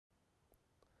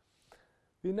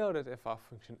We know that if our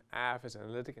function f is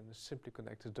analytic in a simply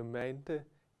connected domain, the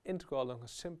integral along a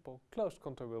simple closed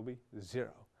contour will be 0.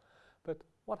 But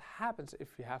what happens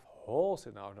if we have holes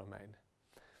in our domain?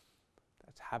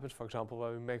 That happens, for example,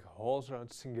 when we make holes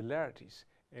around singularities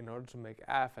in order to make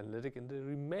f analytic in the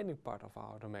remaining part of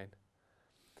our domain.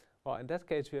 Well, in that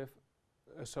case we have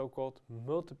a so-called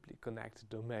multiply connected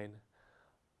domain.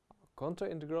 Our contour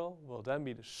integral will then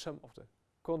be the sum of the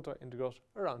contour integrals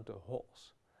around the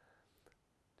holes.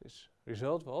 This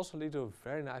result will also lead to a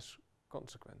very nice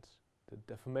consequence, the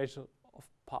deformation of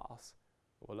paths.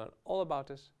 We will learn all about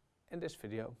this in this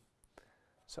video.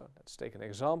 So let's take an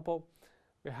example.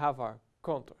 We have our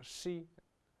contour C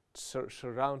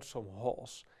surrounds some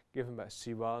holes given by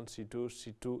C1, C2,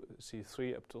 C2,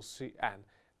 C3 up till Cn.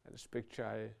 In this picture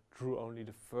I drew only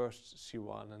the first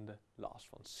C1 and the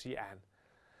last one, Cn.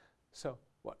 So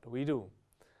what do?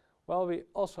 Well, we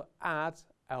also add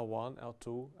L1,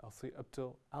 L2, L3 up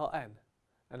till Ln.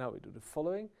 And now we do the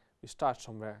following. We start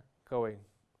somewhere going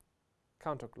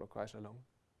counterclockwise along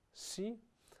C.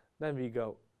 Then we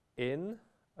go in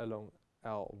along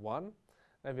L1.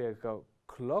 Then we go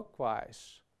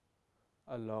clockwise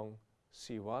along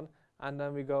C1. And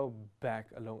then we go back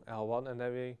along L1. And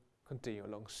then we continue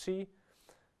along C.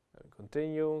 Then we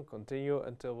continue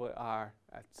until we are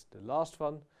at the last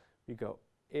one. We go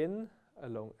in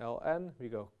along Ln, we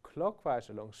go clockwise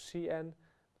along Cn,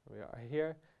 we are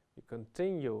here, we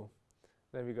continue,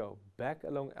 then we go back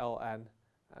along Ln,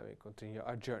 and we continue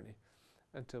our journey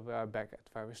until we are back at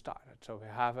where we started. So we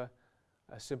have a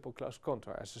simple closed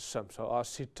contour as a sum. So our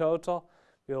C total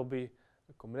will be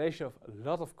a combination of a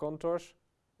lot of contours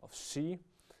of C,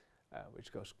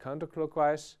 which goes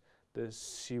counterclockwise, the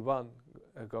C1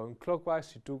 going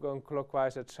clockwise, C2 going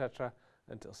clockwise, etc.,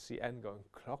 until Cn going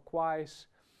clockwise.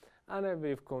 And then we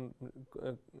have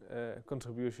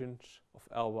contributions of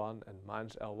L1 and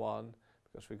minus L1,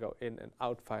 because we go in and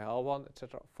out via L1,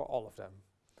 etc., for all of them.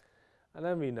 And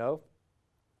then we know,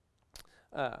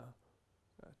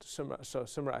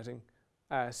 summarizing,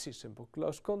 C simple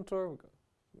closed contour, we go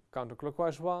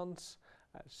counterclockwise once,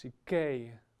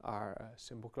 CK are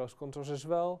simple closed contours as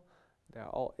well. They are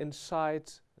all inside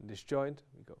and disjoint.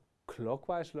 We go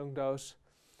clockwise along those.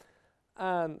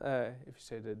 And if you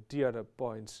say the other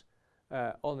points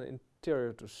on the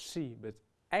interior to C but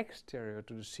exterior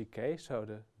to the CK, so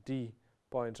the D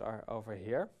points are over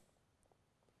here,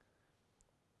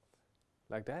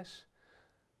 like this.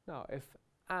 Now if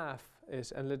F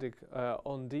is analytic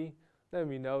on D, then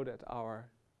we know that our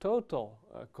total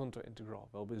contour integral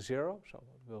will be 0, so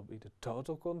it will be the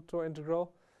total contour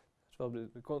integral. It will be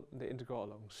the integral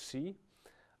along C,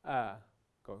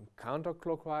 going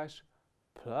counterclockwise,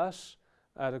 plus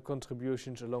the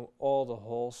contributions along all the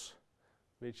holes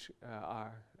which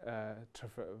are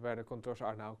where the contours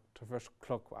are now traversed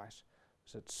clockwise.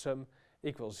 So that sum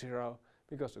equals 0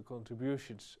 because the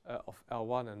contributions of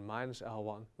L1 and minus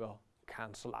L1 will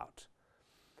cancel out.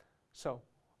 So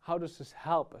how does this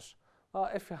help us? Well,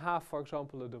 if you have, for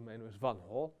example, a domain with one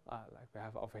hole, like we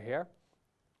have over here,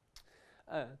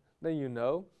 then you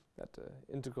know that the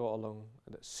integral along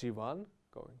the C1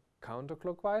 going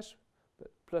counterclockwise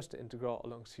plus the integral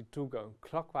along C2 going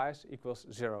clockwise equals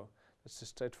 0. That's the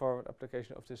straightforward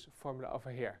application of this formula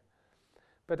over here.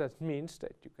 But that means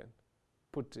that you can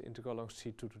put the integral along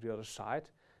C2 to the other side.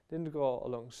 The integral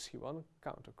along C1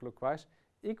 counterclockwise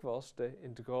equals the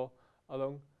integral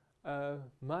along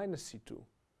minus C2.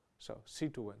 So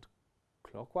C2 went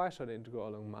clockwise, so the integral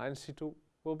along minus C2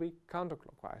 will be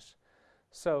counterclockwise.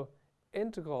 So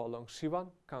integral along C1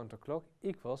 counterclock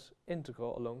equals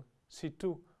integral along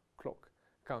C2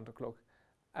 counterclock.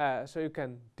 So you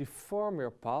can deform your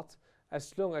path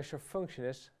as long as your function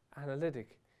is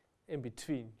analytic in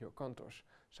between your contours.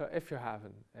 So if you have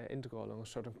an integral along a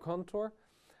certain contour,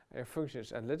 and your function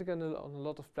is analytic on a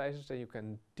lot of places, then you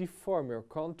can deform your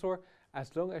contour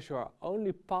as long as you are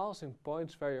only passing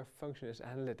points where your function is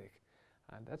analytic.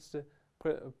 And that's the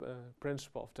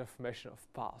principle of deformation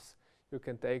of paths. You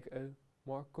can take a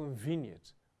more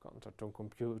convenient contour to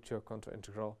compute your contour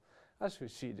integral. As we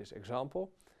see this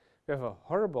example, we have a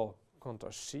horrible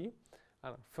contour C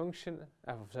and a function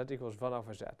f of z equals 1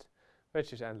 over z,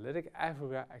 which is analytic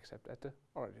everywhere except at the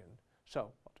origin.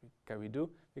 So what can we do?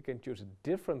 We can choose a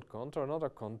different contour, another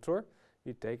contour.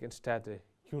 We take instead the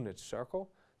unit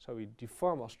circle. So we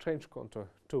deform our strange contour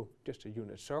to just a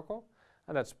unit circle.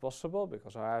 And that's possible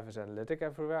because our f is analytic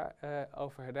everywhere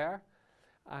over there.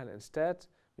 And instead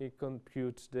we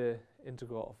compute the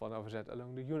integral of 1 over z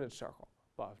along the unit circle.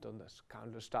 Well, I've done this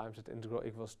countless times. That integral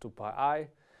equals 2 pi I.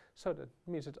 So that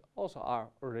means that also our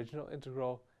original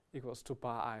integral equals 2 pi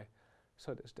I.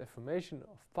 So this deformation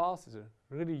of paths is a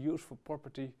really useful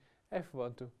property if we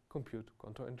want to compute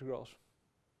contour integrals.